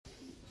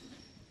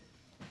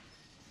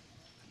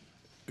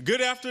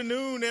Good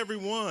afternoon,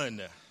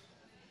 everyone.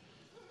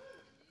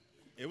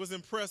 It was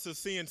impressive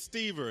seeing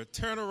Stever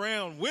turn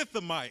around with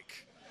the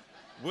mic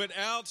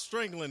without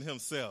strangling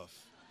himself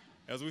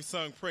as we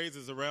sung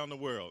praises around the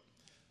world.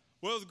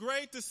 Well, it's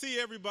great to see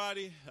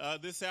everybody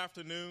this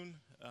afternoon.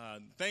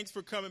 Thanks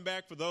for coming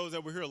back for those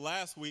that were here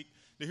last week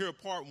to hear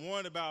part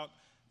one about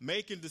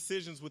making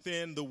decisions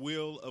within the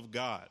will of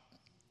God.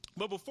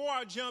 But before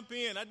I jump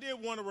in, I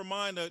did want to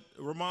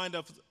remind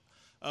us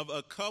of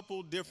a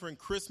couple different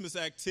Christmas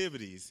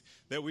activities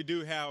that we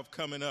do have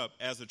coming up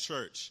as a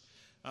church.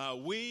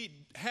 We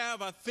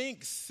have, I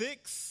think,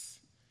 6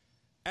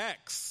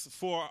 acts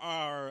for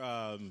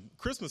our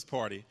Christmas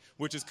party,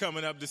 which is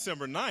coming up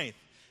December 9th.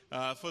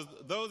 For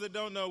those that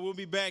don't know, we'll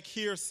be back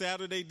here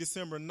Saturday,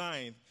 December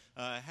 9th,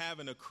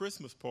 having a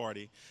Christmas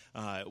party.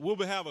 We'll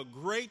have a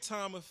great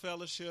time of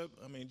fellowship.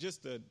 I mean,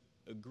 just a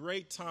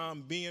great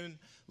time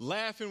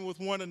laughing with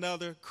one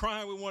another,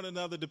 crying with one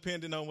another,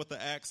 depending on what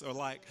the acts are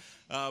like.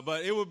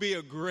 But it will be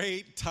a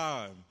great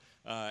time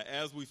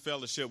as we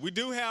fellowship. We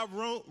do have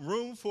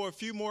room for a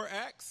few more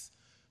acts.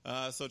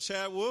 So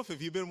Chad Wolf,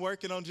 if you've been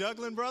working on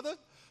juggling, brother,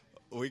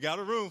 we got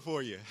a room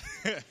for you.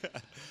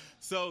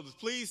 So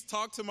please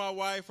talk to my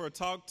wife or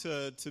talk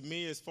to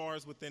me as far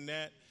as within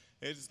that.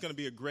 It's going to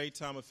be a great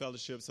time of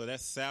fellowship. So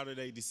that's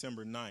Saturday,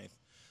 December 9th.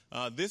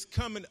 This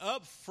coming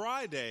up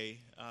Friday,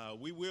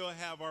 we will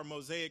have our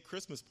Mosaic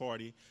Christmas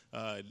party,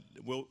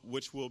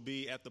 which will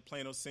be at the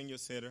Plano Senior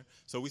Center.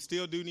 So we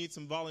still do need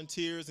some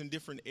volunteers in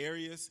different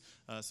areas.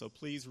 So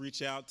please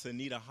reach out to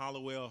Nita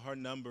Hollowell. Her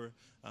number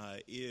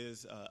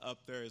is up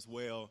there as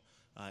well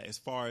as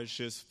far as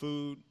just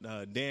food,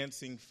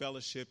 dancing,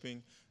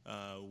 fellowshipping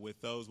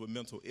with those with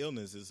mental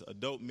illnesses.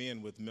 Adult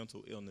men with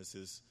mental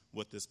illnesses,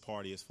 what this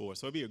party is for.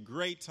 So it'll be a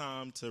great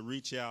time to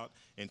reach out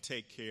and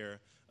take care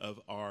of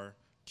our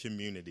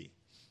community.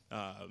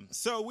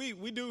 So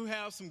we do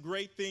have some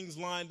great things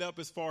lined up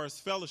as far as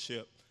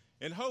fellowship,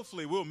 and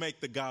hopefully we'll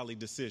make the godly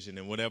decision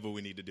in whatever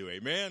we need to do.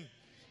 Amen?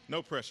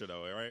 No pressure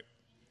though, all right?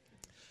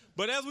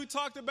 But as we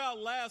talked about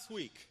last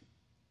week,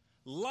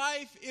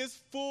 life is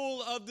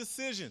full of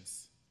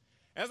decisions.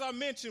 As I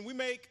mentioned, we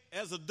make,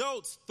 as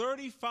adults,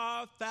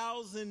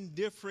 35,000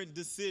 different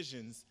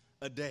decisions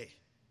a day.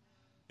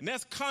 And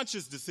that's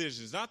conscious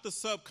decisions, not the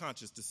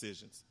subconscious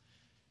decisions.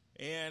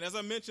 And as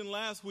I mentioned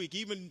last week,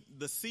 even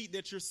the seat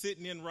that you're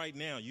sitting in right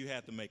now, you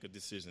have to make a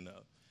decision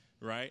of,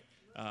 right?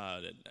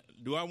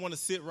 Do I want to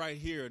sit right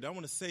here? Do I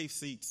want to save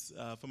seats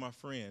for my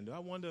friend? Do I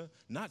want to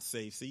not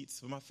save seats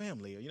for my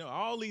family? You know,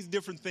 all these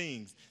different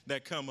things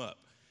that come up.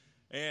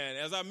 And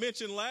as I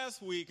mentioned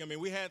last week, I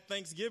mean, we had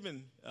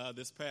Thanksgiving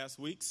this past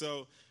week.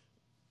 So,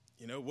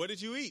 you know, what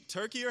did you eat?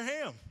 Turkey or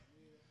ham?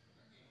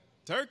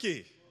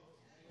 Turkey.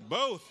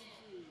 Both.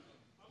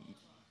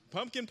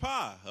 Pumpkin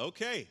pie.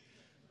 Okay.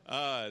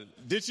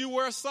 Did you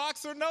wear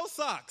socks or no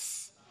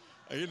socks?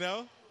 You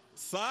know,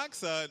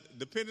 socks,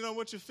 depending on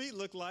what your feet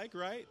look like,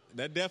 right?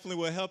 That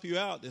definitely will help you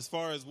out as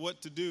far as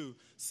what to do,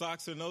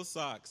 socks or no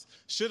socks.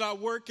 Should I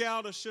work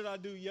out or should I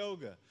do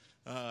yoga?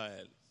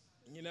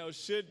 You know,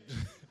 should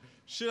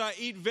I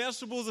eat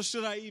vegetables or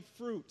should I eat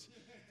fruit?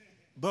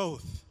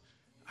 Both.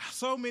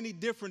 So many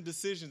different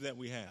decisions that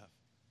we have.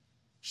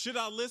 Should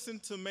I listen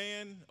to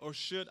man or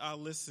should I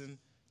listen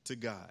to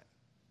God?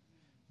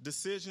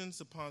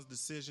 Decisions upon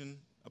decision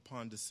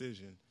upon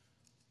decision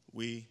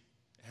we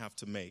have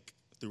to make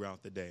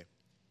throughout the day.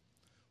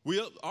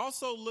 We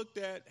also looked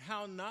at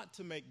how not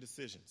to make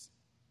decisions.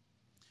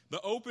 The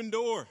open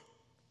door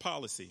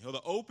policy or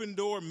the open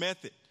door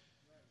method,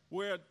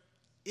 where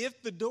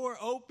if the door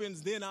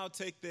opens, then I'll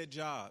take that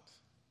job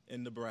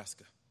in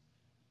Nebraska.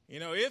 You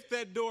know, if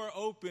that door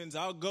opens,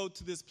 I'll go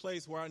to this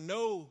place where I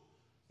know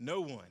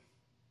no one,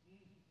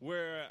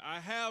 where I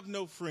have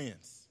no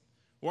friends,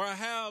 where I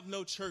have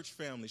no church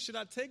family. Should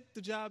I take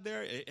the job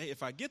there?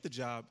 If I get the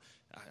job,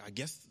 I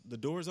guess the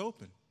door's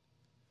open.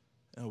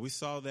 We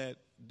saw that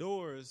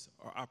doors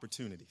are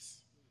opportunities.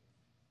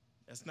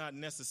 That's not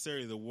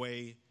necessarily the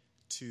way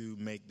to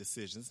make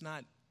decisions. It's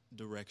not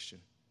direction,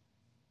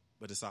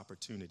 but it's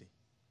opportunity.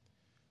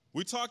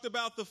 We talked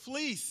about the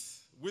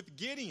fleece with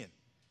Gideon.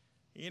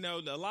 You know,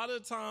 a lot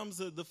of the times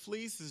the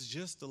fleece is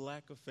just a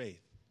lack of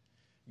faith.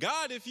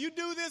 God, if you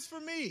do this for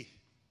me,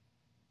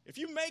 if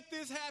you make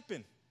this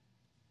happen,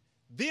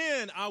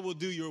 then I will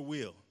do your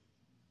will.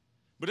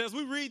 But as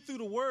we read through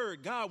the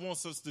word, God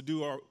wants us to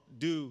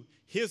do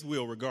his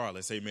will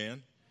regardless,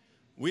 amen?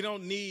 We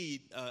don't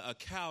need a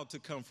cow to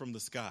come from the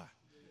sky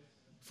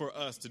for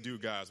us to do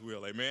God's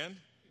will, amen?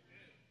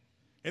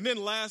 And then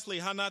lastly,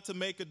 how not to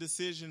make a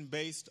decision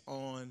based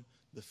on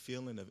the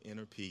feeling of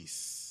inner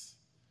peace.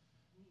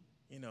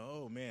 You know,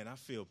 oh man, I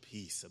feel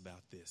peace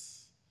about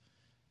this.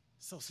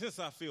 So since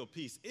I feel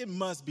peace, it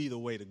must be the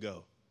way to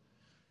go.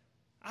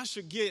 I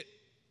should get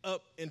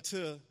up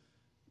into,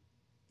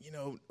 you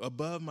know,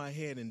 above my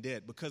head in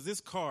debt because this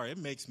car, it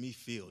makes me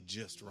feel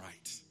just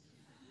right.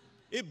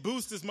 It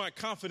boosts my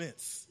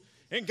confidence.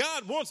 And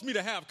God wants me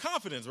to have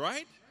confidence,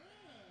 right?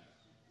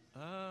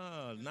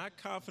 Not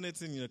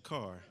confidence in your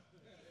car,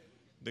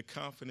 the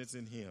confidence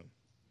in him.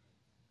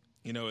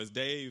 You know, as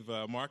Dave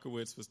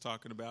Markowitz was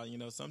talking about, you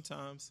know,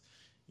 sometimes,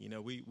 you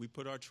know, we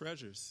put our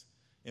treasures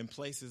in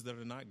places that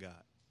are not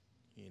God.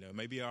 You know,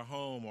 maybe our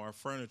home or our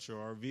furniture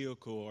or our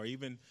vehicle or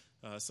even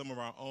some of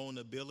our own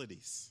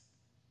abilities.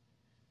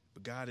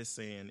 But God is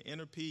saying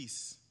inner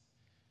peace,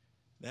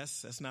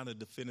 that's not a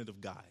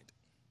definitive guide.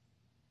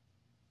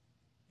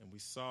 And we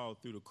saw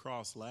through the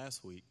cross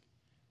last week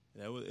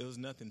that it was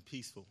nothing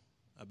peaceful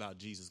about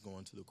Jesus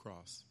going to the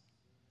cross.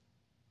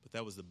 But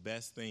that was the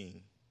best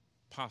thing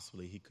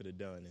possibly he could have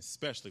done,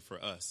 especially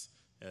for us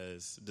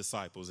as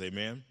disciples.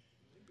 Amen?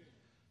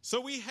 So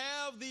we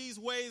have these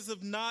ways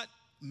of not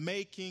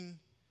making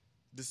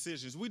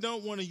decisions. We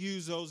don't want to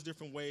use those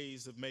different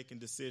ways of making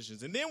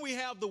decisions. And then we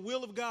have the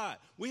will of God.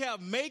 We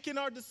have making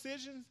our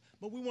decisions,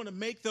 but we want to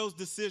make those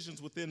decisions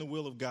within the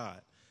will of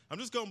God. I'm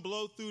just going to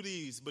blow through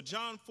these. But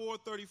John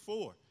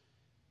 4:34,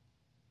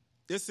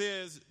 it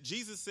says,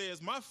 Jesus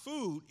says, my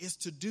food is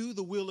to do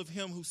the will of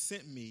him who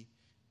sent me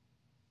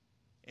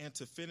and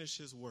to finish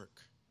his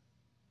work.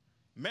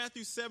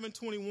 Matthew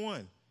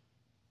 7:21,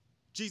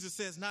 Jesus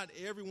says, not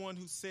everyone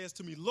who says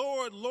to me,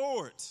 Lord,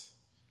 Lord,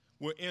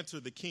 will enter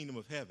the kingdom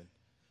of heaven,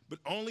 but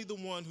only the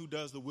one who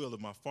does the will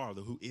of my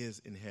Father who is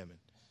in heaven.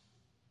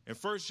 In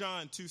 1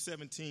 John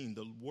 2:17,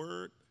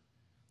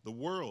 the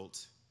world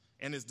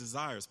and his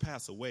desires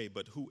pass away,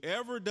 but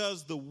whoever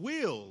does the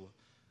will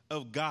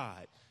of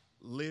God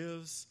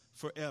lives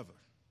forever.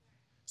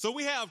 So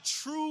we have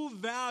true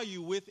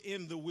value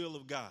within the will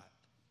of God.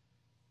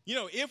 You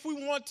know, if we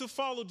want to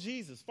follow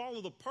Jesus,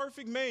 follow the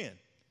perfect man,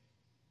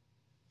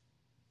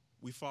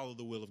 we follow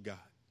the will of God,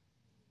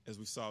 as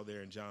we saw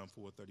there in John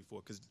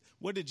 4:34. Because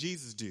what did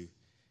Jesus do?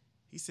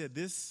 He said,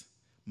 this,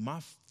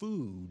 my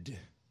food,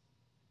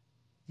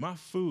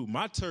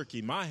 my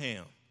turkey, my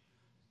ham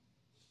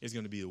is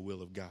going to be the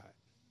will of God.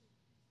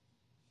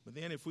 But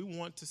then if we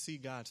want to see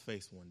God's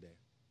face one day,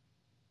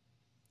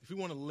 if we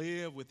want to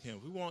live with him,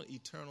 if we want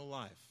eternal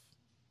life,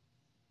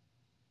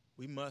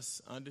 we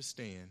must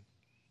understand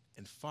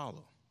and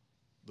follow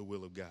the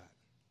will of God.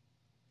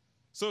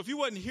 So if you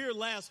wasn't here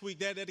last week,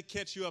 that'd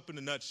catch you up in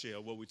a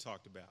nutshell, what we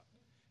talked about.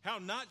 How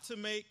not to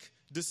make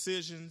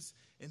decisions,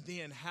 and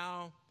then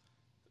how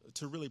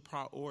to really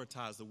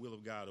prioritize the will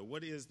of God, or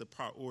what is the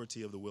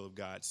priority of the will of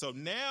God. So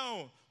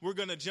now we're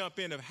going to jump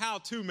into how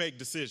to make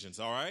decisions,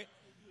 all right?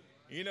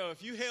 You know,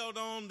 if you held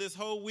on this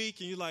whole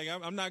week and you're like,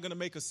 I'm not going to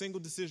make a single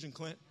decision,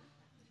 Clint.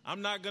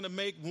 I'm not going to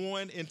make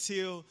one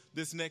until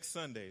this next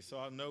Sunday, so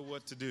I'll know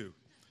what to do.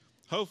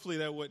 Hopefully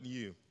that wasn't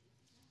you.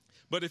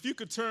 But if you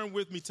could turn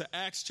with me to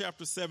Acts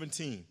chapter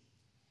 17.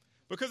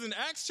 Because in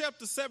Acts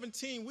chapter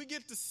 17, we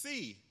get to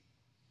see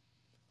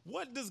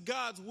what does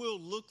God's will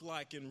look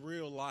like in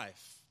real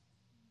life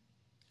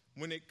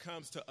when it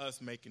comes to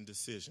us making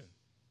decisions.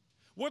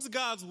 What's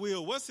God's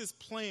will? What's his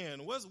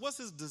plan? What's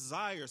his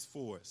desires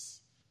for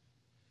us?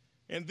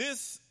 And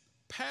this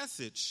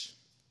passage,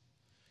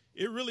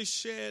 it really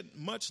shed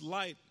much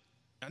light,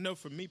 I know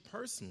for me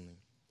personally,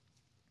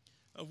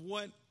 of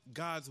what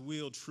God's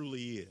will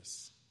truly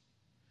is.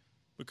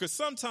 Because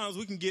sometimes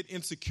we can get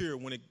insecure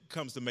when it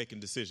comes to making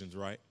decisions,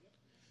 right?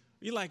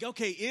 You're like,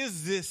 okay,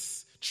 is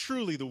this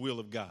truly the will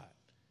of God?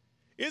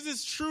 Is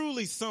this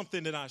truly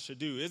something that I should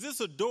do? Is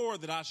this a door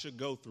that I should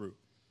go through?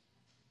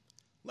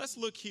 Let's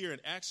look here in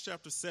Acts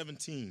chapter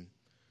 17,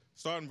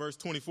 starting verse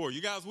 24.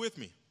 You guys with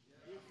me?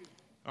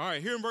 All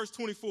right, here in verse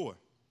 24.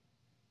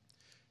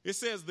 It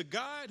says, the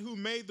God who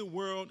made the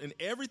world and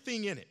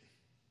everything in it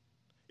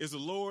is the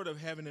Lord of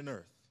heaven and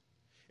earth,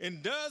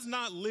 and does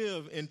not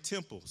live in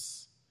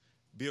temples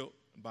built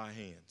by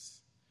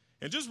hands.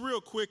 And just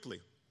real quickly,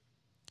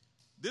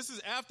 this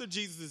is after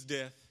Jesus'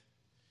 death.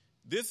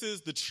 This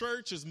is the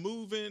church is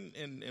moving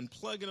and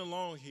plugging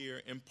along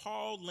here, and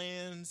Paul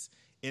lands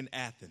in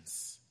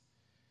Athens.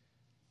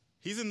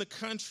 He's in the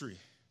country,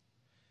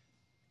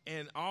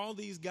 and all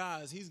these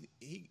guys,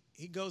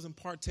 he goes and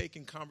partake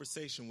in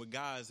conversation with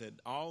guys that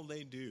all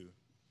they do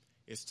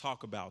is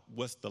talk about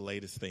what's the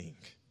latest thing.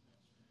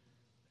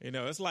 You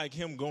know, it's like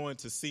him going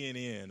to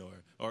CNN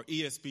or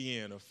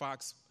ESPN or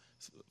Fox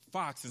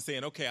and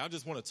saying, okay, I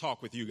just want to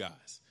talk with you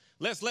guys.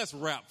 Let's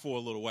rap for a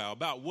little while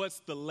about what's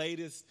the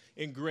latest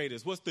and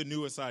greatest, what's the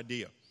newest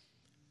idea.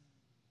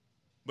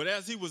 But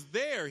as he was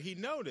there, he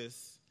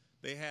noticed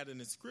they had an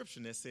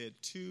inscription that said,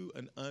 to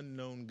an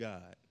unknown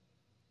God.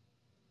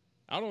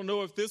 I don't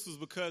know if this was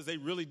because they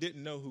really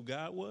didn't know who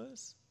God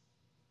was,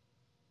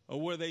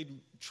 or were they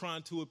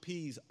trying to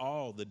appease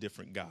all the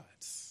different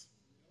gods?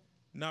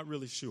 Not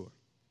really sure.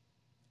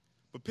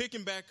 But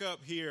picking back up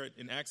here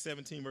in Acts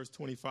 17, verse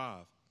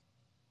 25,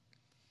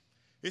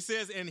 it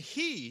says, and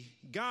he,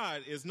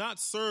 God, is not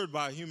served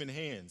by human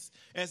hands,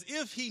 as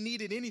if he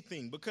needed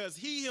anything, because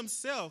he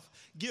himself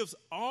gives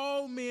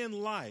all men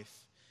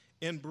life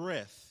and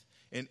breath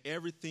and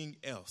everything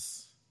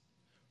else.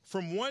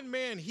 From one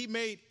man he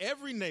made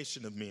every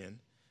nation of men,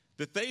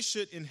 that they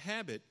should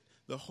inhabit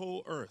the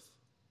whole earth.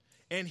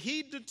 And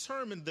he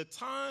determined the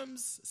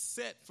times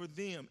set for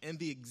them and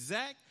the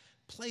exact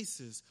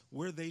places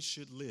where they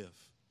should live.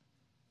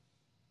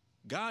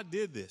 God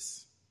did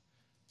this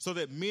so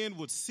that men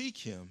would seek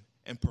him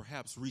and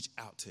perhaps reach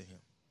out to him.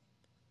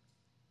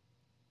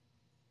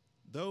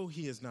 Though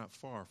he is not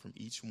far from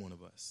each one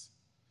of us.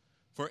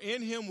 For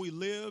in him we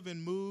live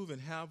and move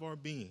and have our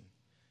being.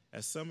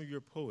 As some of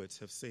your poets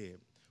have said,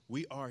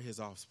 we are his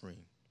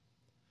offspring.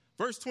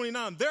 Verse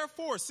 29,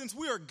 therefore, since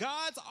we are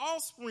God's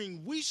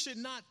offspring, we should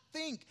not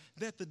think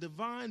that the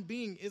divine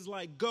being is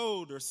like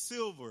gold or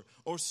silver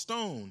or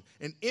stone,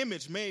 an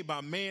image made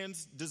by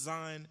man's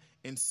design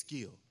and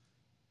skill.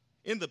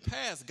 In the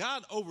past,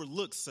 God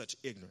overlooked such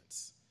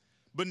ignorance.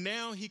 But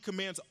now he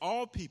commands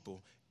all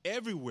people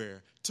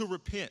everywhere to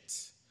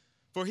repent.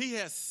 For he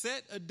has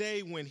set a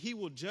day when he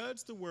will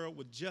judge the world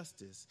with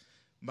justice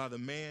by the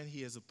man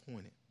he has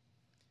appointed.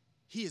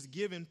 He has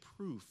given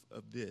proof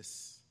of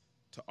this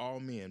to all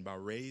men by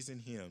raising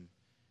him,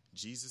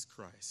 Jesus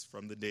Christ,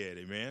 from the dead.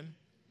 Amen?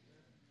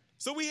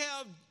 So we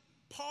have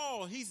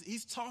Paul.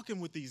 He's talking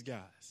with these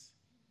guys.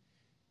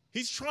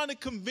 He's trying to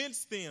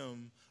convince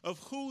them of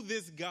who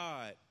this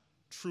God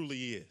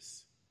truly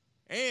is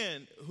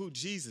and who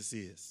Jesus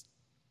is.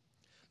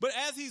 But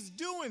as he's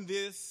doing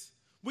this,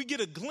 we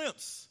get a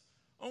glimpse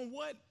on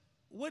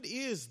what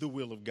is the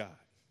will of God.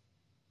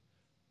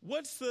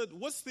 What are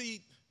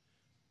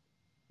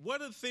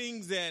the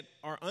things that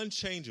are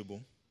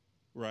unchangeable,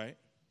 right?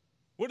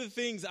 What are the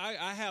things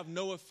I have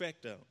no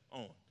effect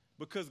on?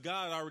 Because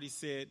God already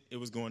said it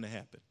was going to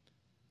happen.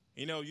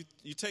 You know,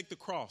 you take the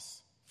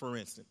cross, for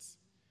instance.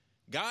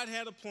 God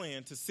had a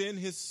plan to send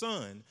his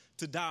son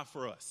to die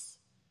for us.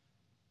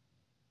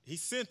 He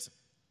sent him.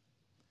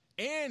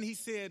 And he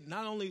said,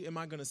 not only am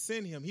I going to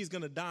send him, he's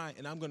going to die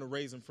and I'm going to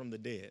raise him from the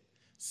dead.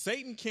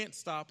 Satan can't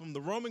stop him.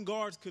 The Roman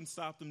guards couldn't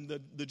stop him.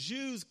 The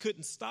Jews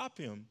couldn't stop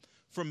him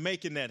from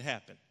making that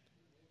happen.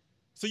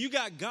 So you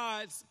got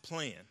God's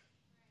plan,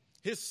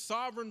 his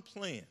sovereign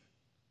plan.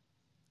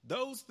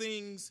 Those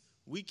things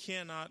we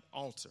cannot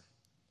alter.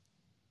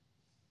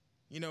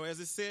 You know, as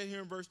it said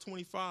here in verse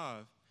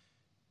 25,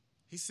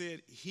 he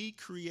said he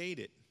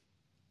created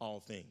all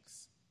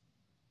things.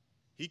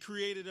 He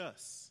created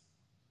us.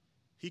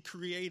 He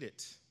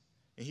created,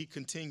 and he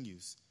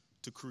continues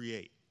to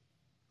create.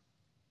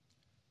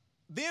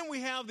 Then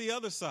we have the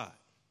other side.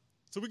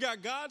 So we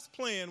got God's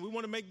plan. We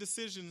want to make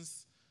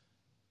decisions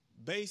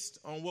based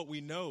on what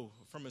we know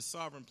from his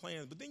sovereign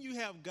plans. But then you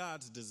have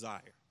God's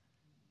desire.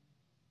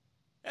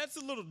 That's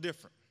a little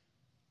different.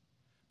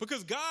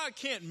 Because God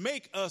can't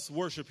make us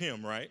worship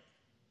him, right?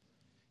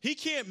 He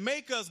can't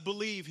make us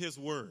believe his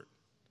word.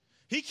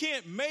 He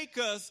can't make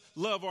us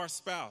love our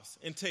spouse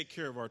and take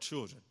care of our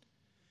children.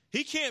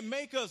 He can't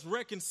make us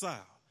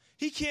reconcile.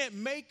 He can't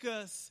make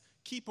us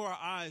keep our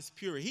eyes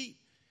pure.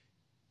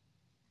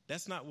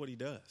 That's not what he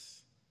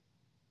does.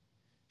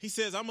 He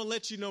says, I'm going to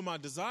let you know my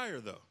desire,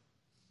 though.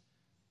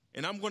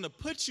 And I'm going to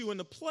put you in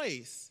a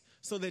place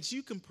so that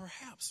you can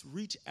perhaps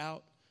reach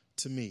out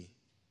to me.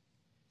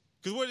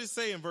 Because what does it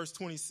say in verse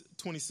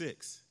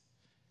 26?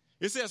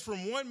 It says,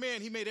 from one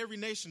man he made every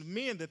nation of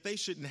men that they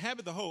should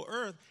inhabit the whole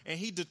earth, and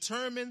he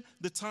determined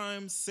the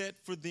time set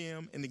for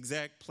them and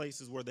exact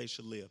places where they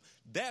should live.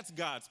 That's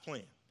God's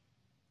plan.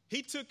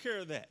 He took care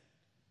of that.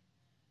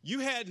 You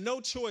had no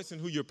choice in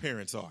who your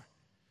parents are.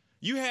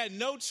 You had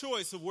no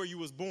choice of where you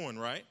was born,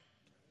 right?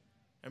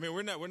 I mean,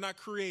 we're not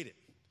created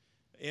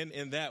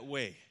in that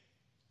way.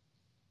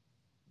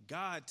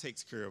 God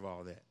takes care of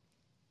all that.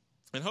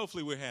 And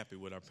hopefully we're happy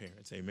with our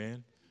parents,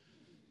 amen?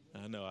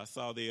 I know. I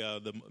saw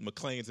the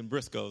McLeans and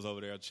Briscoes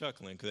over there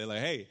chuckling because they're like,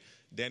 hey,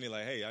 Danny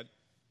like, hey,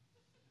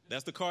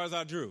 that's the cars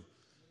I drew,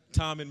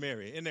 Tom and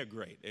Mary. And they're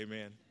great,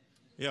 amen?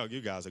 Yo, you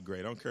guys are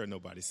great. I don't care what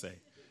nobody say.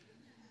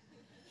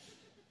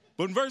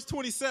 But in verse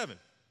 27,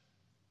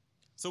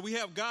 so we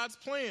have God's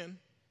plan.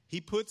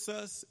 He puts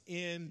us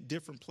in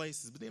different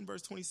places. But then in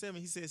verse 27,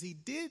 he says he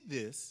did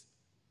this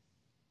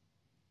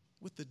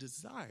with the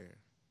desire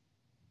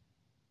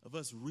of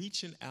us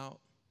reaching out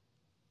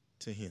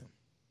to him.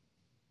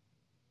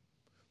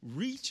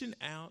 Reaching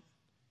out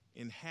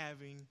and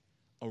having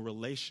a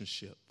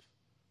relationship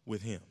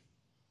with him.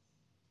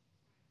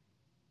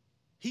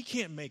 He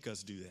can't make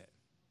us do that.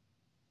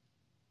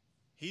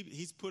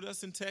 He's put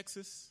us in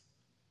Texas,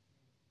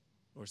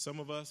 or some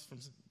of us from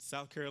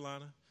South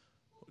Carolina,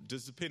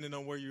 just depending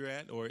on where you're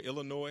at, or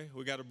Illinois.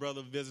 We got a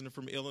brother visiting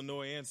from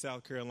Illinois and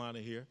South Carolina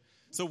here.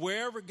 So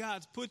wherever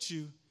God's put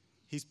you,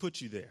 he's put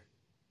you there.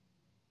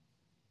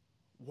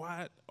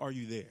 Why are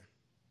you there?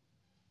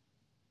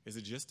 Is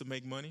it just to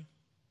make money?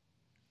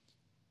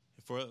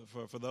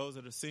 For those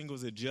that are single,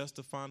 is it just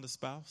to find a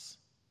spouse?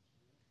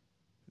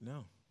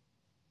 No.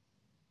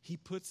 He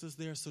puts us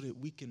there so that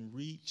we can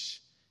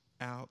reach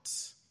out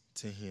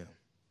to him.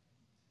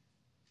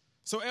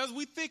 So as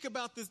we think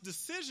about this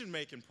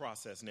decision-making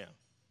process now,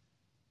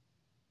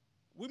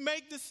 we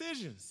make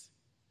decisions.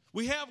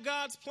 We have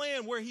God's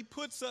plan where he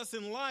puts us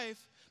in life,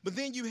 but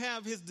then you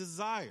have his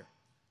desire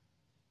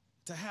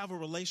to have a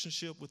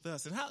relationship with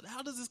us. And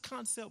how does this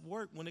concept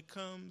work when it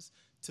comes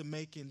to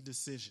making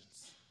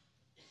decisions?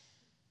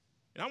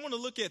 And I want to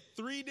look at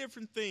three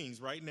different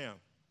things right now.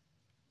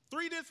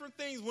 Three different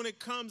things when it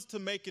comes to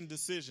making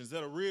decisions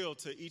that are real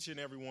to each and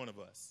every one of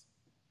us.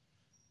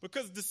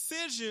 Because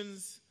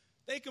decisions,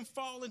 they can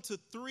fall into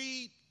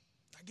three,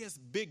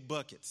 big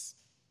buckets.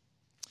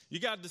 You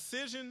got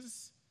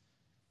decisions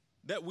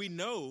that we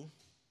know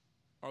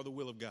are the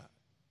will of God.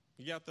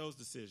 You got those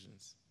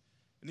decisions.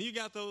 And then you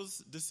got those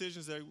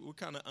decisions that we're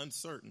kind of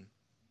uncertain.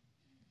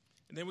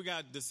 And then we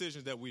got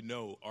decisions that we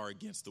know are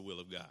against the will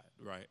of God,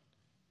 right?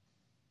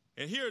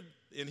 And here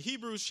in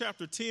Hebrews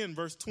chapter 10,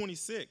 verse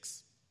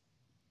 26,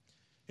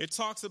 it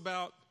talks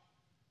about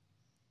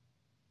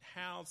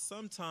how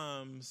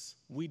sometimes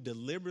we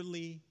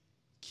deliberately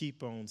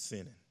keep on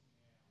sinning.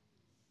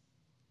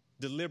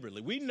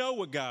 Deliberately. We know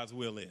what God's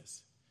will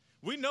is.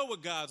 We know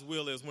what God's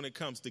will is when it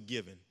comes to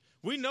giving.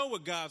 We know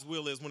what God's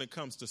will is when it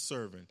comes to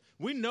serving.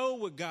 We know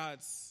what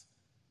God's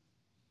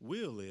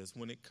will is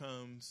when it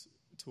comes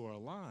to our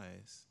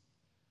lives.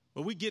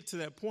 But we get to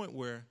that point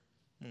where,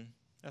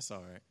 that's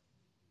all right.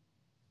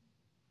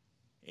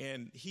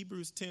 And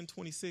Hebrews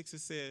 10:26, it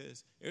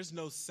says, there's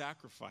no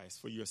sacrifice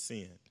for your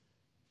sin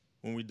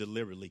when we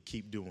deliberately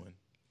keep doing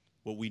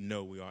what we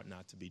know we ought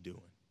not to be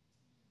doing.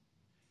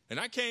 And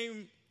I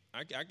came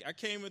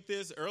at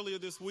this earlier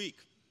this week.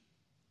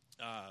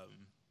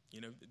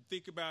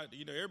 Think about,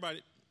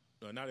 everybody,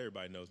 well, not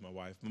everybody knows my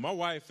wife, but my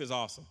wife is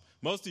awesome.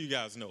 Most of you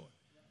guys know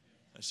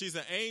her. She's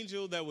an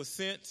angel that was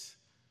sent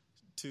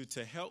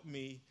to help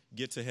me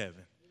get to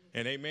heaven.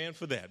 And amen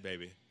for that,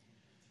 baby.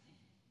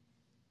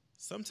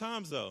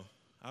 Sometimes, though,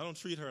 I don't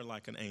treat her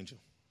like an angel.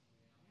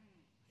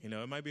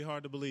 It might be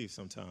hard to believe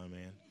sometimes,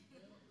 man.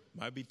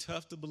 Might be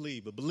tough to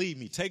believe, but believe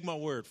me, take my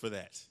word for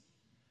that.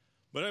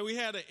 But we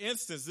had an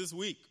instance this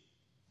week.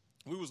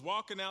 We was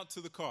walking out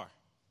to the car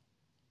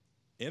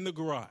in the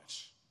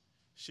garage.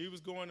 She was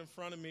going in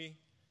front of me.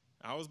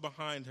 I was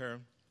behind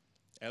her.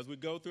 As we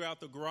go throughout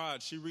the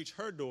garage, she reached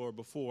her door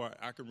before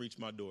I could reach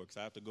my door because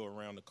I have to go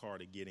around the car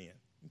to get in,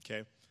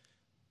 okay?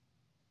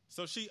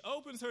 So she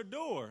opens her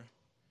door,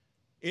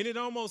 and it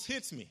almost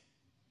hits me.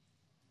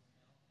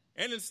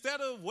 And instead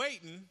of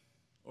waiting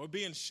or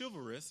being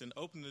chivalrous and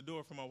opening the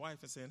door for my wife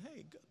and saying,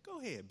 hey, go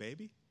ahead,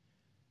 baby,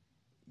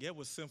 get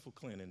what sinful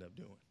Clint ended up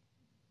doing.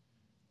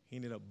 He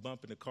ended up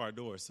bumping the car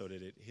door so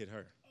that it hit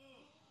her.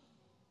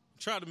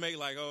 Tried to make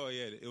like, oh,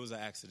 yeah, it was an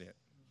accident,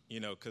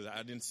 because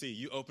I didn't see.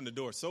 You opened the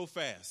door so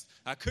fast,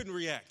 I couldn't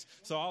react.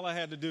 So all I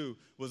had to do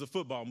was a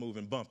football move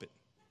and bump it.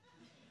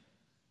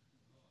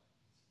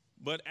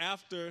 But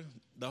after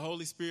the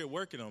Holy Spirit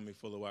working on me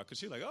for a while, because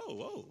she's like, oh,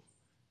 whoa.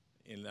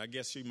 And I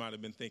guess she might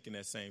have been thinking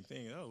that same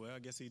thing. Oh, well, I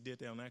guess he did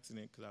that on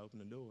accident because I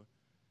opened the door.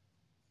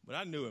 But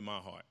I knew in my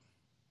heart.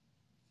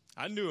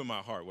 I knew in my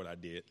heart what I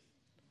did.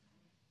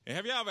 And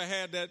have you ever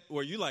had that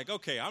where you're like,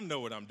 okay, I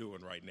know what I'm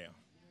doing right now.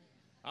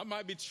 I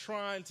might be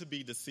trying to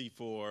be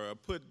deceitful or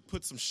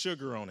put some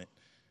sugar on it.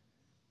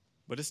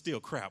 But it's still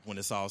crap when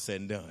it's all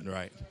said and done,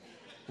 right?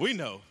 We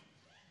know.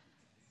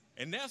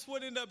 And that's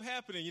what ended up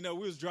happening. We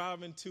was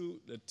driving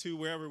to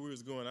wherever we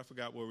was going. I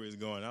forgot where we was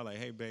going. I was like,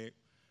 hey, babe,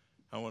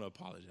 I want to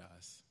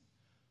apologize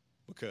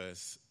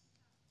because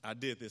I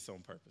did this on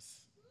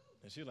purpose.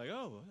 And she was like,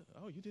 oh,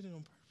 you did it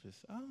on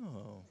purpose.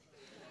 Oh.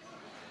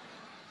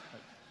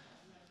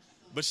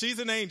 But she's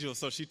an angel,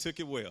 so she took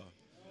it well.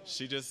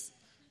 She just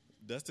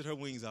dusted her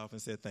wings off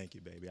and said, thank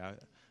you, baby.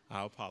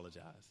 I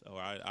apologize,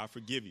 or I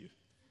forgive you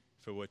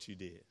for what you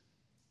did.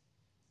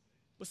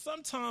 But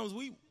sometimes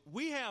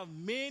we have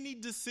many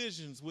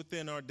decisions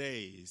within our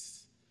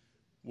days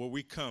where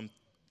we come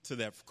to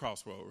that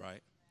crossroad,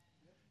 right?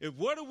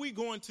 What are we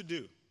going to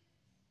do?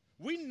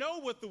 We know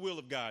what the will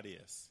of God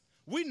is.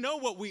 We know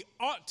what we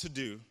ought to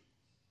do.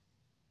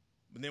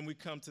 But then we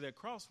come to that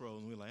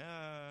crossroad and we're like,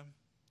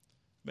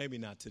 maybe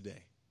not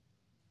today.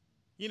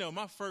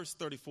 My first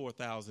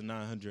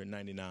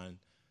 34,999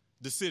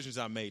 decisions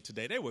I made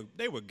today,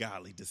 they were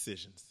godly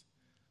decisions.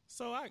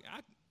 So I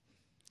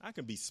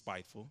can be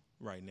spiteful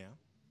right now.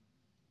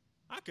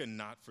 I could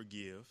not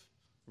forgive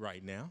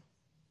right now.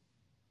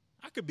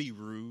 I could be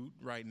rude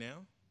right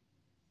now.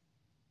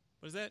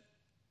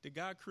 Did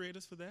God create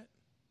us for that?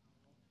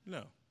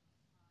 No.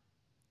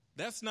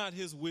 That's not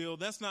his will.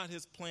 That's not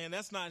his plan.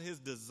 That's not his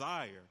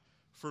desire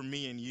for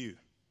me and you.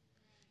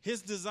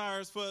 His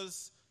desires for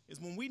us is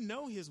when we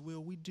know his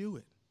will, we do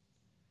it.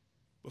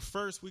 But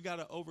first, we got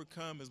to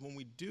overcome is when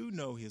we do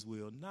know his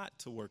will, not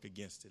to work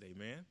against it.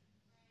 Amen?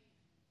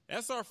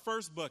 That's our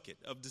first bucket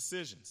of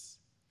decisions.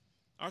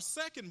 Our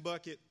second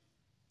bucket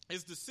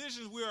is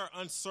decisions we are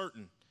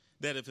uncertain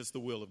that if it's the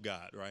will of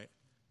God, right?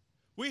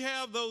 We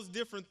have those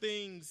different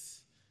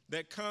things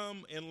that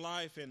come in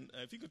life. And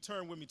if you could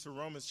turn with me to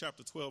Romans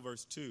chapter 12,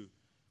 verse 2.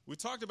 We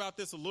talked about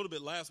this a little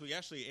bit last week.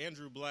 Actually,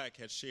 Andrew Black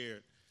had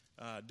shared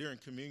during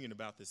communion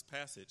about this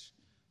passage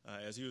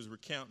as he was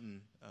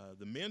recounting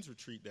the men's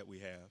retreat that we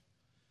have.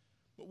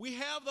 But we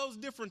have those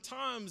different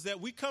times that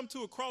we come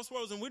to a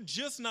crossroads and we're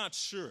just not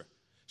sure.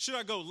 Should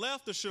I go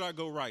left or should I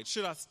go right?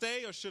 Should I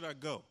stay or should I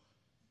go?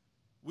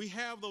 We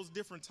have those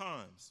different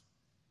times.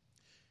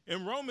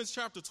 In Romans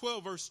chapter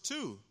 12, verse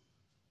 2,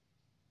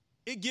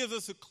 it gives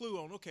us a clue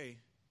on, okay,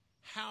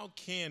 how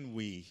can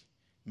we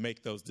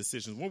make those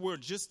decisions when we're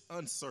just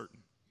uncertain?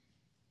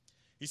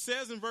 He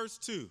says in verse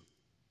 2,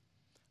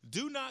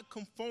 Do not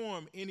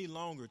conform any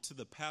longer to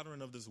the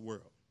pattern of this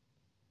world,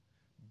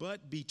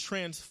 but be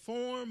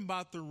transformed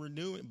by the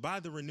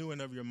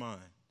renewing of your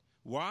mind.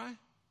 Why?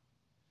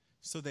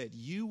 So that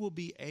you will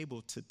be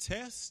able to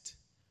test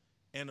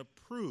and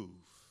approve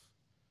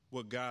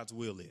what God's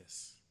will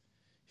is.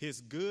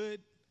 His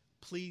good,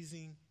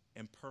 pleasing,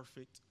 and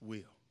perfect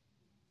will.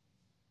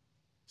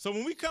 So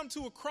when we come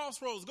to a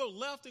crossroads, go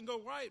left and go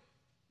right,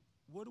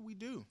 what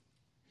do?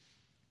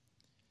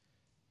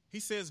 He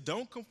says,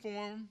 don't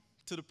conform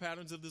to the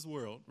patterns of this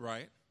world,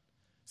 right?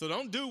 So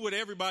don't do what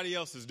everybody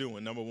else is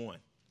doing, number one.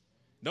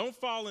 Don't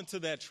fall into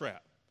that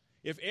trap.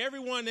 If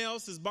everyone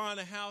else is buying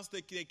a house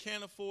that they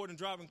can't afford and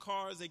driving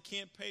cars they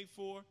can't pay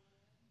for,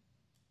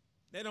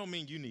 that don't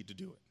mean you need to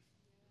do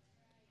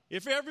it.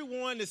 If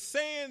everyone is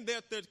saying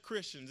that they're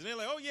Christians and they're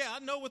like, oh yeah, I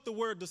know what the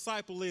word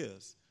disciple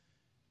is,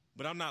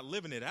 but I'm not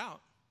living it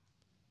out,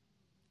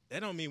 that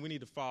don't mean we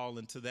need to fall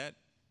into that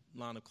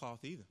line of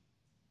cloth either.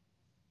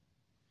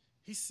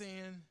 He's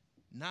saying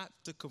not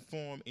to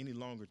conform any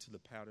longer to the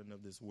pattern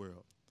of this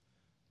world,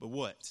 but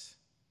what?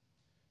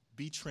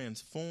 Be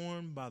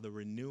transformed by the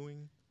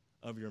renewing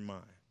of your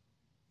mind.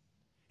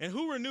 And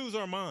who renews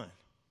our mind?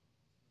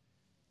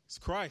 It's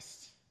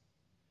Christ.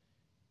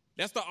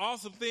 That's the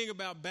awesome thing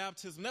about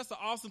baptism. That's the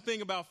awesome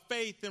thing about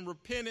faith and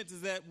repentance,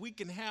 is that we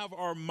can have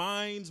our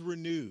minds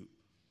renewed.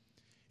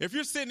 If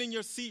you're sitting in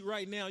your seat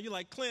right now, you're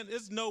like, Clint,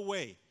 there's no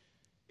way.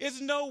 It's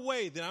no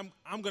way that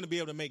I'm going to be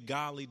able to make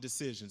godly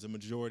decisions the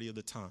majority of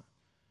the time.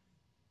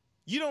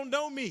 You don't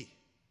know me.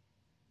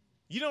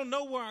 You don't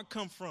know where I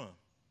come from.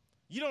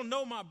 You don't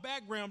know my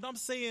background. I'm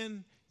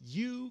saying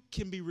you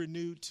can be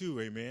renewed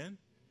too, amen?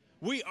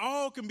 We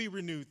all can be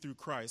renewed through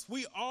Christ.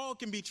 We all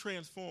can be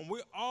transformed.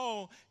 We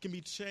all can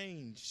be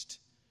changed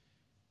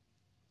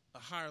a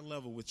higher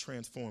level with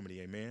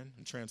transformity, amen,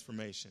 and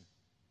transformation.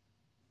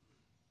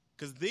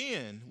 Because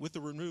then, with the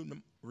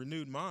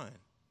renewed mind,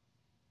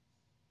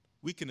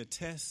 we can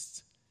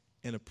attest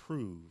and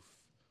approve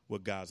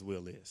what God's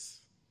will is.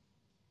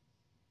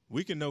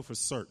 We can know for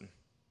certain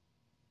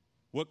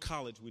what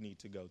college we need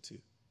to go to,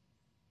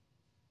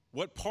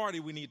 what party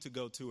we need to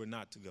go to or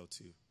not to go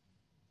to,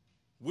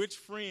 which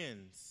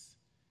friends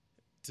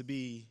to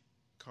be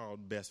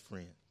called best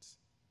friends.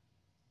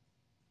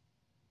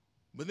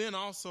 But then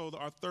also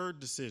our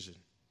third decision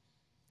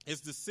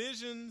is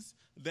decisions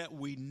that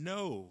we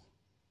know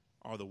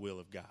are the will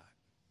of God.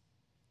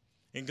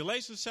 In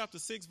Galatians chapter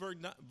 6,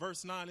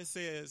 verse 9, it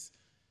says,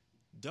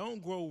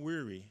 don't grow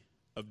weary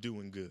of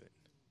doing good.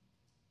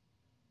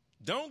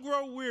 Don't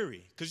grow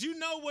weary, because you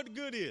know what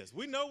good is.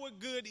 We know what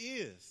good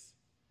is.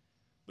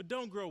 But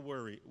don't grow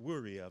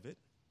weary of it.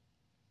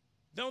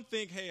 Don't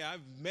think, hey,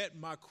 I've met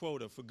my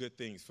quota for good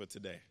things for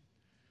today.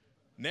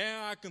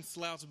 Now I can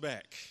slouch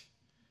back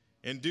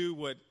and do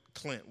what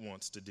Clint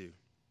wants to do.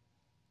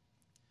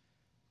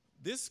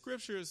 This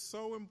scripture is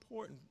so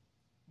important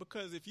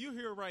because if you're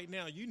here right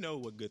now, you know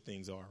what good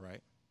things are,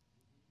 right?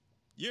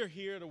 You're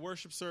here at a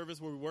worship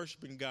service where we're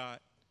worshiping God.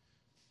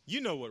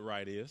 You know what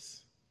right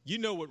is. You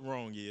know what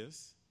wrong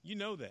is. You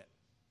know that.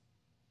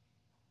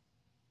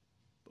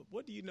 But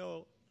what do you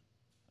know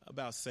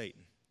about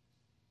Satan?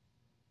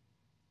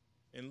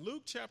 In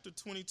Luke chapter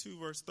 22,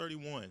 verse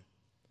 31,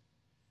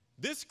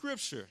 this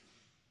scripture,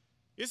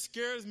 it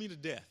scares me to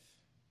death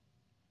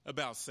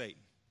about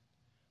Satan.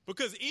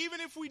 Because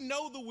even if we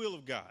know the will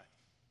of God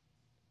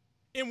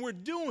and we're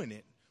doing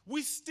it,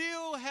 we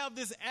still have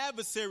this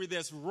adversary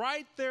that's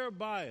right there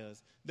by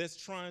us that's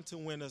trying to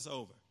win us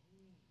over.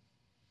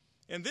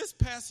 And this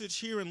passage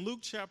here in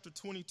Luke chapter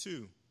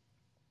 22,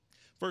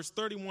 verse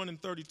 31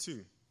 and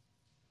 32,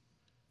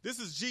 this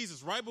is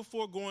Jesus right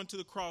before going to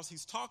the cross.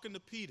 He's talking to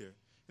Peter,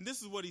 and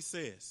this is what he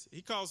says.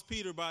 He calls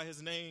Peter by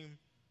his name,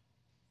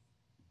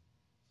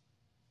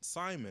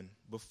 Simon,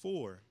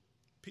 before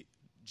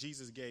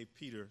Jesus gave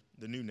Peter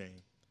the new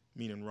name,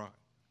 meaning rock.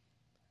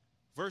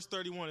 Verse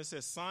 31, it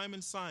says,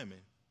 Simon, Simon,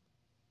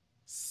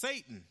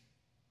 Satan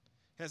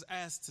has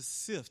asked to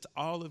sift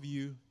all of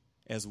you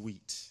as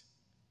wheat.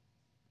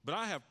 But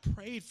I have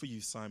prayed for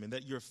you, Simon,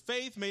 that your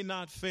faith may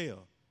not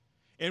fail.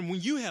 And when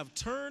you have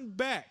turned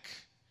back,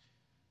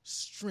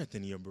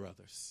 strengthen your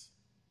brothers.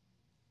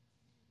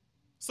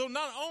 So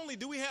not only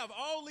do we have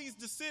all these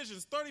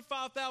decisions,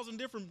 35,000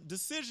 different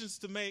decisions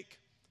to make,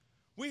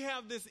 we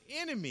have this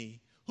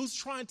enemy who's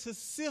trying to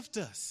sift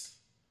us.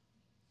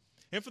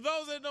 And for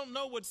those that don't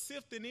know what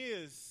sifting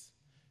is,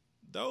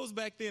 those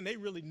back then, they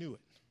really knew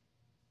it.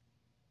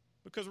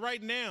 Because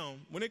right now,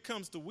 when it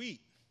comes to wheat,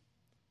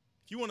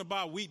 if you want to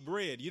buy wheat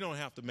bread, you don't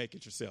have to make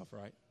it yourself,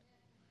 right?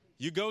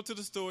 You go to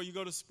the store, you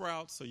go to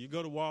Sprouts, or you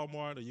go to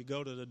Walmart, or you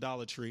go to the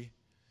Dollar Tree,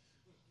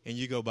 and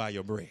you go buy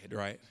your bread,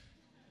 right?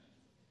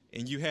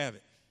 And you have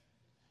it.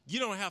 You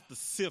don't have to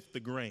sift the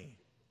grain.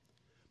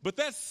 But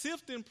that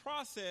sifting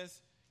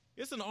process,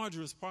 it's an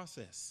arduous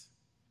process.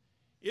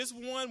 It's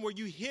one where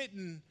you're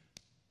hitting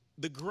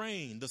the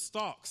grain, the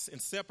stalks,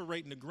 and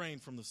separating the grain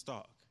from the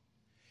stalk.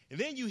 And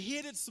then you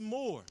hit it some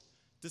more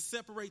to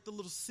separate the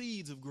little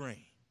seeds of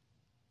grain.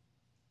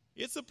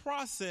 It's a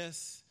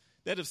process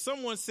that if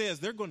someone says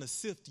they're going to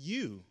sift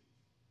you,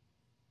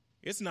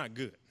 It's not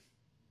good.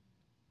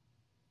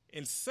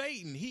 And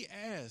Satan, he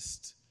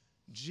asked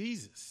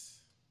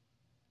Jesus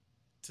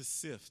to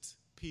sift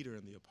Peter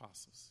and the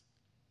apostles.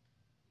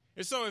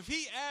 And so if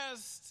he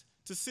asked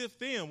to sift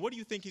them, what do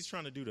you think he's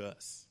trying to do to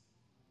us?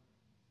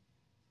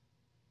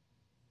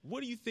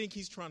 What do you think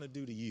he's trying to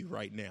do to you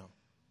right now?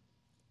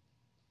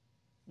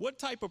 What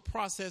type of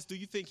process do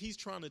you think he's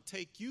trying to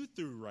take you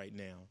through right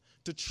now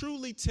to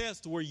truly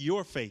test where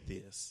your faith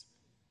is,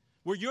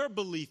 where your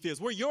belief is,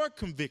 where your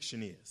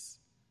conviction is,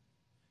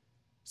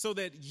 so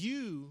that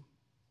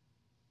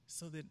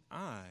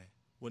I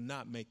will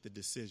not make the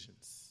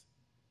decisions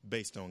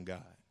based on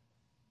God?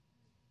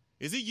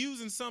 Is he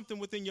using something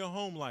within your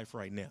home life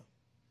right now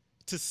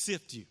to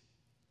sift you,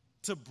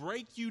 to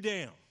break you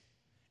down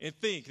and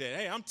think that,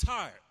 hey, I'm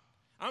tired.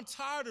 I'm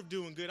tired of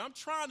doing good. I'm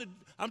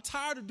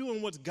tired of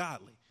doing what's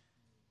godly.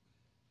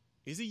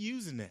 Is he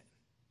using that?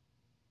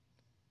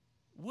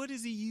 What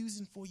is he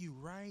using for you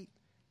right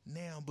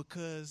now?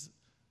 Because,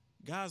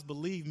 guys,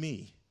 believe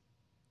me,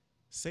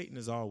 Satan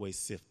is always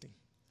sifting,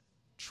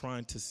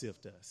 trying to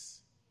sift us.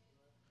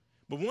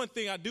 But one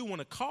thing I do want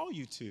to call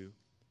you to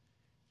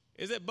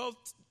is that both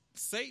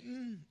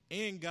Satan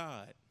and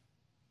God,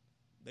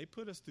 they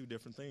put us through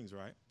different things,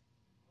 right?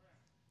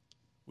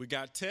 We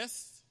got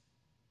tests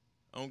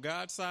on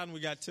God's side, and we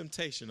got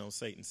temptation on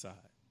Satan's side.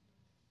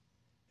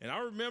 And I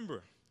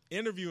remember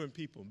interviewing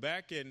people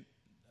back in,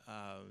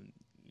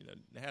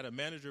 had a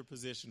manager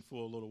position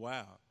for a little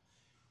while.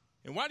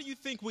 And why do you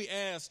think we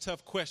ask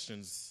tough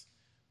questions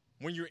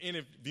when you're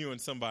interviewing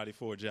somebody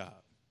for a job?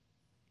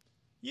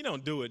 You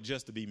don't do it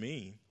just to be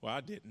mean. Well,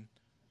 I didn't.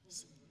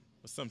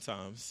 But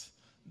sometimes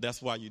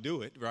that's why you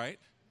do it, right?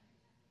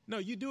 No,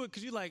 you do it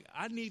because you're like,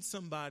 I need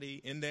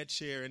somebody in that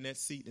chair, in that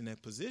seat, in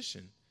that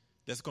position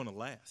that's going to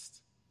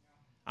last.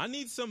 I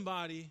need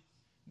somebody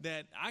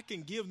that I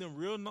can give them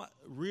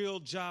real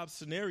job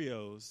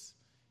scenarios,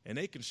 and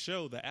they can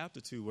show the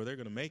aptitude where they're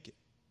going to make it.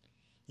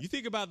 You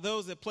think about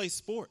those that play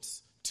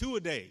sports,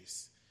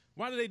 2-a-days.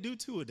 Why do they do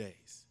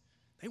 2-a-days?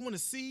 They want to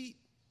see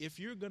if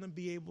you're going to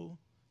be able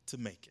to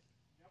make it,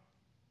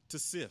 to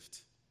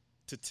sift,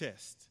 to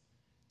test,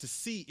 to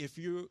see if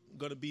you're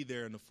going to be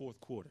there in the fourth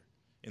quarter,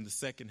 in the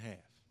second half,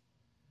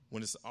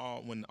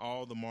 when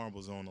all the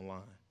marbles are on the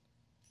line.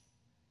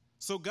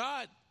 So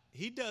God,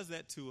 he does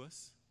that to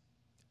us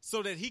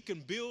so that he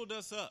can build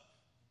us up.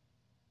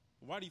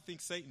 Why do you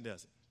think Satan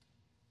does it?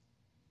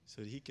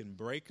 So that he can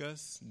break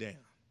us down.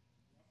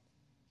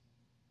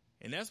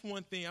 And that's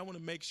one thing I want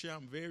to make sure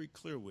I'm very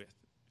clear with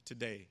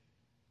today.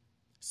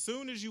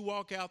 Soon as you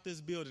walk out this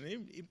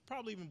building,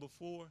 probably even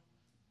before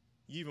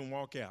you even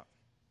walk out,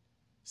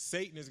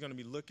 Satan is going to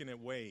be looking at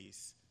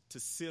ways to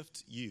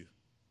sift you,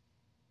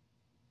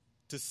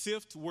 to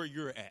sift where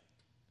you're at,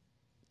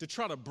 to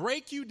try to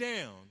break you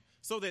down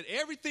so that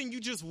everything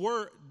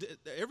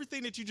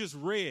that you just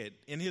read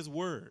in his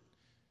word,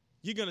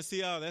 you're going to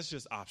see, oh, that's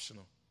just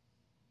optional.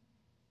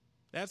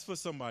 That's for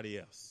somebody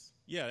else.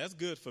 Yeah, that's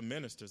good for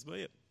ministers,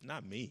 but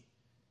not me.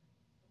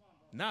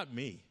 Not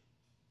me.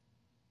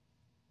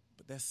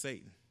 But that's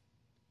Satan.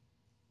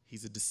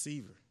 He's a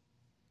deceiver.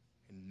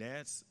 And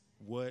that's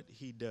what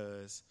he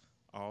does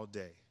all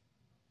day.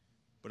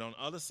 But on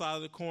the other side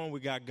of the coin, we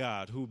got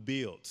God who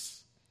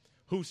builds,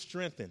 who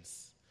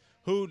strengthens,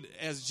 who,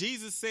 as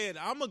Jesus said,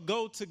 I'm going to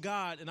go to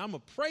God and I'm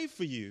going to pray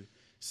for you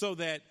so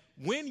that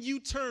when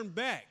you turn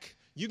back,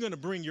 you're going to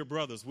bring your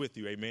brothers with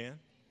you. Amen.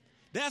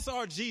 That's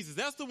our Jesus.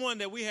 That's the one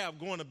that we have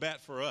going to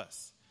bat for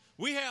us.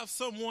 We have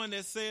someone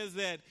that says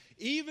that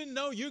even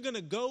though you're going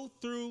to go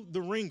through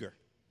the ringer,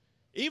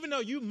 even though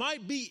you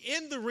might be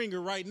in the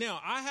ringer right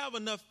now, I have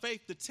enough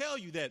faith to tell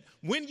you that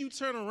when you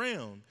turn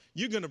around,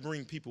 you're going to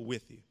bring people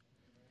with you.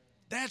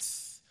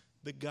 That's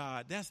the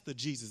God, that's the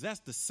Jesus, that's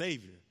the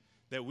Savior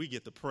that we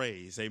get to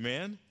praise.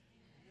 Amen?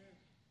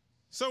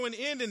 So in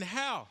ending,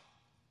 how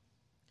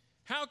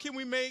can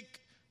we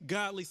make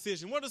godly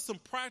decisions? What are some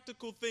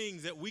practical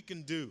things that we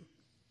can do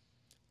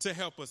to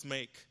help us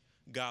make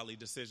godly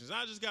decisions?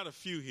 I just got a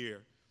few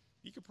here.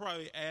 You could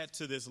probably add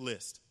to this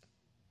list.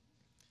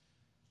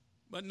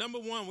 But number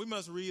one, we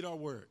must read our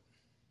word.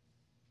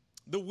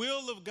 The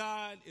will of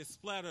God is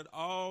splattered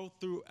all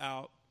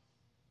throughout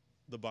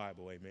the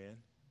Bible, amen?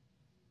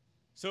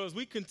 So as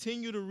we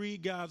continue to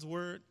read God's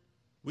word,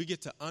 we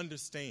get to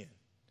understand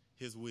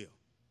his will.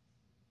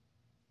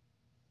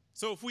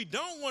 So if we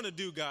don't want to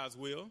do God's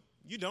will,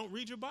 you don't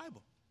read your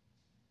Bible.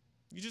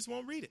 You just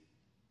won't read it.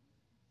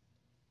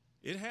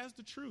 It has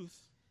the truth.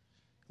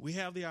 We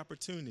have the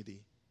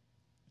opportunity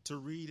to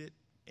read it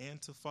and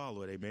to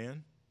follow it,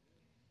 amen?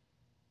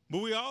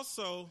 But we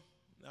also,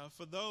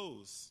 for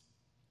those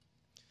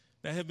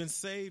that have been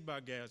saved by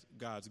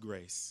God's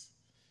grace,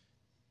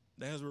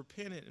 that has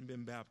repented and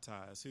been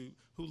baptized,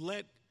 who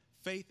let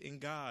faith in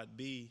God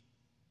be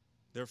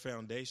their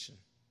foundation,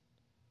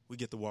 we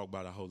get to walk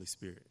by the Holy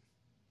Spirit.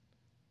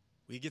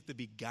 We get to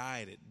be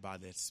guided by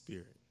that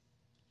Spirit.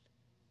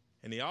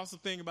 And the awesome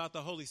thing about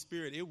the Holy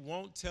Spirit, it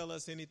won't tell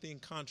us anything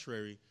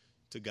contrary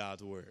to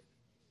God's word.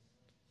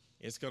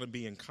 It's going to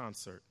be in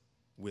concert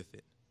with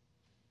it.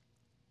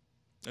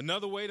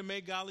 Another way to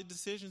make godly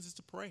decisions is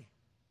to pray.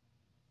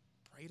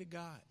 Pray to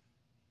God.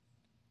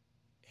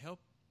 Help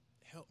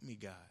me,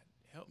 God.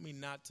 Help me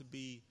not to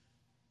be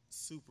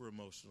super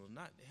emotional.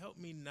 Help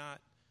me not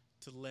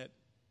to let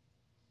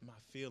my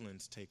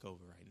feelings take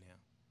over right now.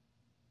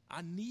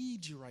 I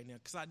need you right now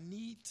because I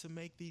need to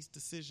make these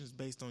decisions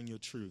based on your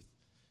truth,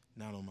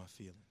 not on my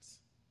feelings.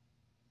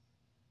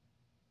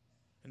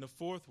 And the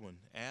fourth one,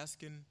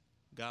 asking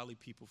godly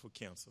people for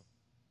counsel.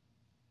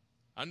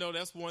 I know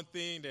that's one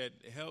thing that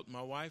helped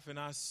my wife and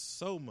I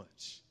so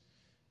much,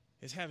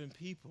 is having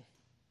people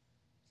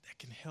that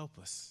can help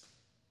us.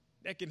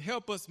 That can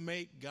help us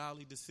make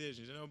godly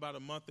decisions. You know, about a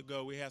month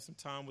ago, we had some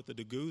time with the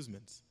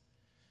Guzmans.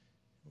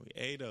 We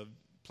ate a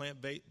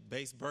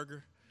plant-based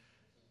burger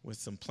with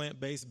some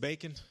plant-based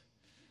bacon,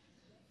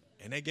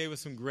 and they gave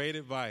us some great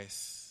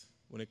advice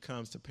when it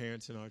comes to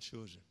parenting our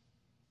children.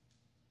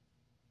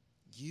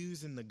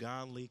 Using the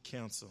godly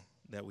counsel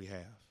that we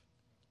have.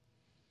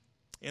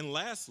 And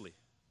lastly,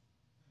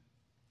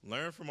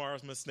 learn from our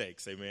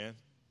mistakes, amen.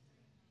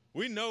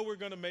 We know we're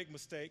going to make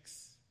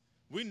mistakes.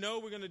 We know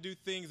we're going to do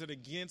things that are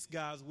against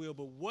God's will,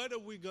 but what are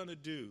we going to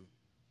do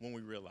when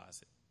we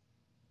realize it?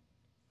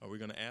 Are we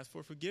going to ask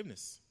for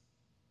forgiveness?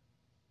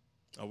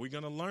 Are we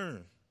going to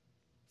learn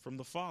from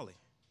the folly?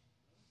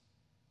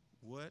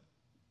 What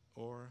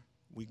are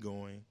we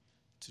going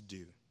to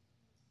do?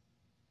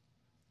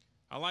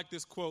 I like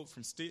this quote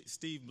from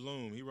Steve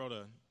Bloom. He wrote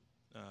an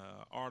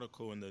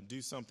article in the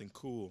Do Something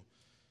Cool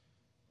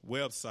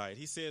website.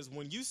 He says,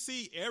 when you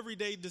see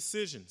everyday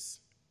decisions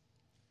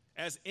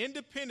as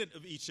independent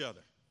of each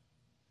other,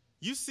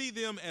 you see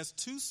them as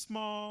too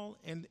small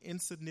and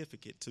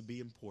insignificant to be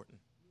important.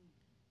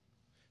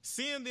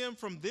 Seeing them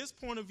from this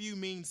point of view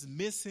means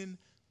missing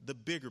the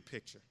bigger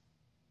picture.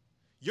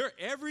 Your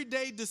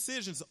everyday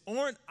decisions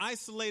aren't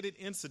isolated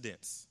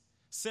incidents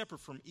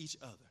separate from each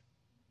other.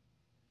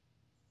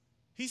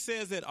 He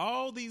says that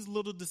all these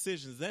little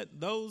decisions,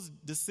 those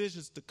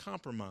decisions to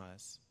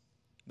compromise,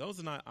 those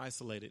are not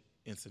isolated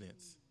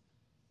incidents.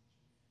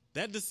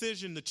 That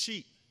decision to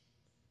cheat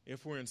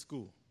if we're in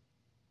school,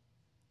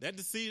 that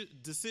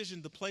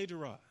decision to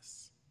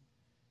plagiarize,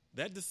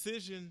 that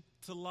decision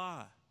to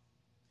lie,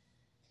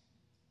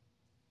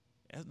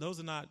 those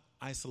are not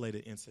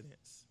isolated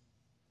incidents.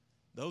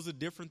 Those are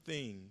different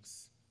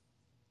things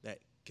that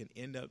can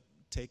end up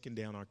taking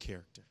down our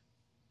character.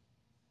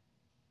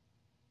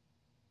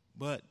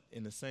 But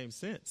in the same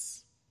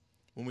sense,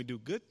 when we do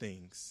good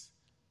things,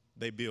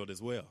 they build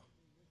as well.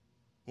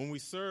 When we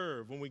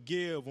serve, when we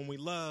give, when we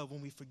love,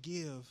 when we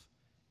forgive,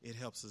 it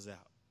helps us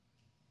out.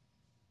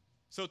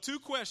 So 2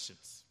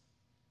 questions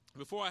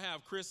before I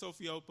have Chris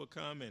Ofiopa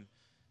come and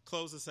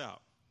close us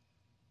out.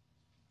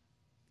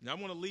 Now, I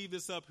want to leave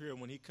this up here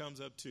when he comes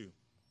up too.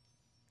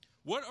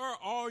 What are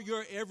all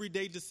your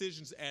everyday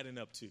decisions adding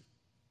up to?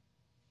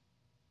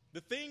 The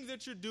things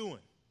that you're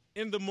doing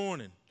in the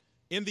morning,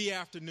 in the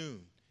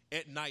afternoon,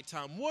 at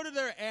nighttime, what are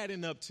they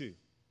adding up to?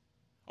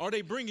 Are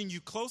they bringing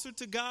you closer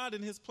to God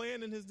and his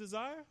plan and his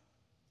desire?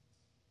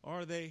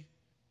 Or are they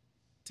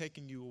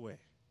taking you away?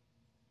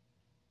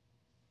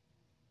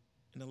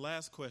 And the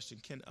last question,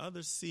 can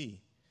others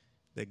see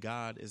that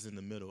God is in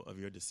the middle of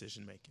your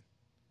decision making?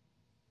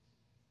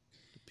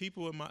 The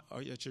people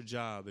at your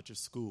job, at your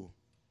school,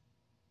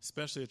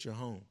 especially at your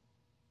home,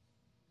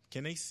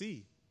 can they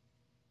see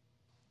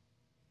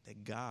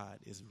that God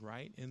is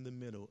right in the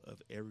middle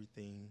of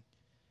everything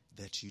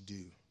that you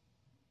do?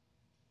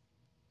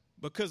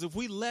 Because if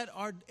we let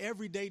our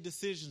everyday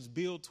decisions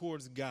build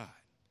towards God,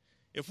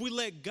 if we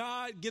let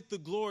God get the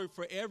glory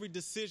for every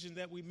decision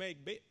that we make,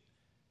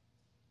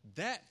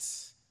 that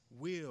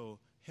will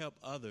help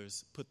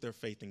others put their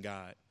faith in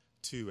God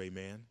too,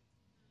 amen?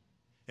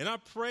 And I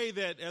pray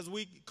that as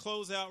we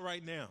close out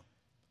right now,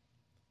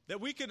 that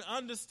we can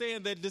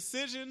understand that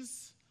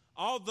decisions,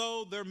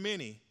 although they're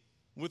many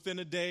within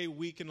a day,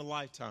 week, and a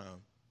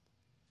lifetime,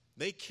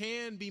 they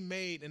can be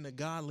made in a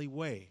godly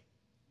way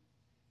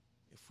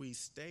if we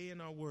stay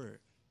in our word,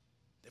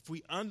 if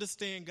we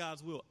understand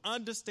God's will,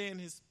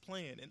 understand his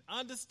plan, and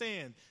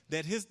understand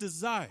that his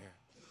desire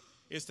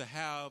is to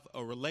have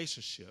a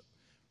relationship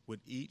with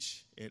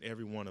each and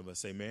every one of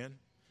us. Amen.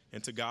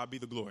 And to God be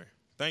the glory.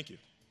 Thank you.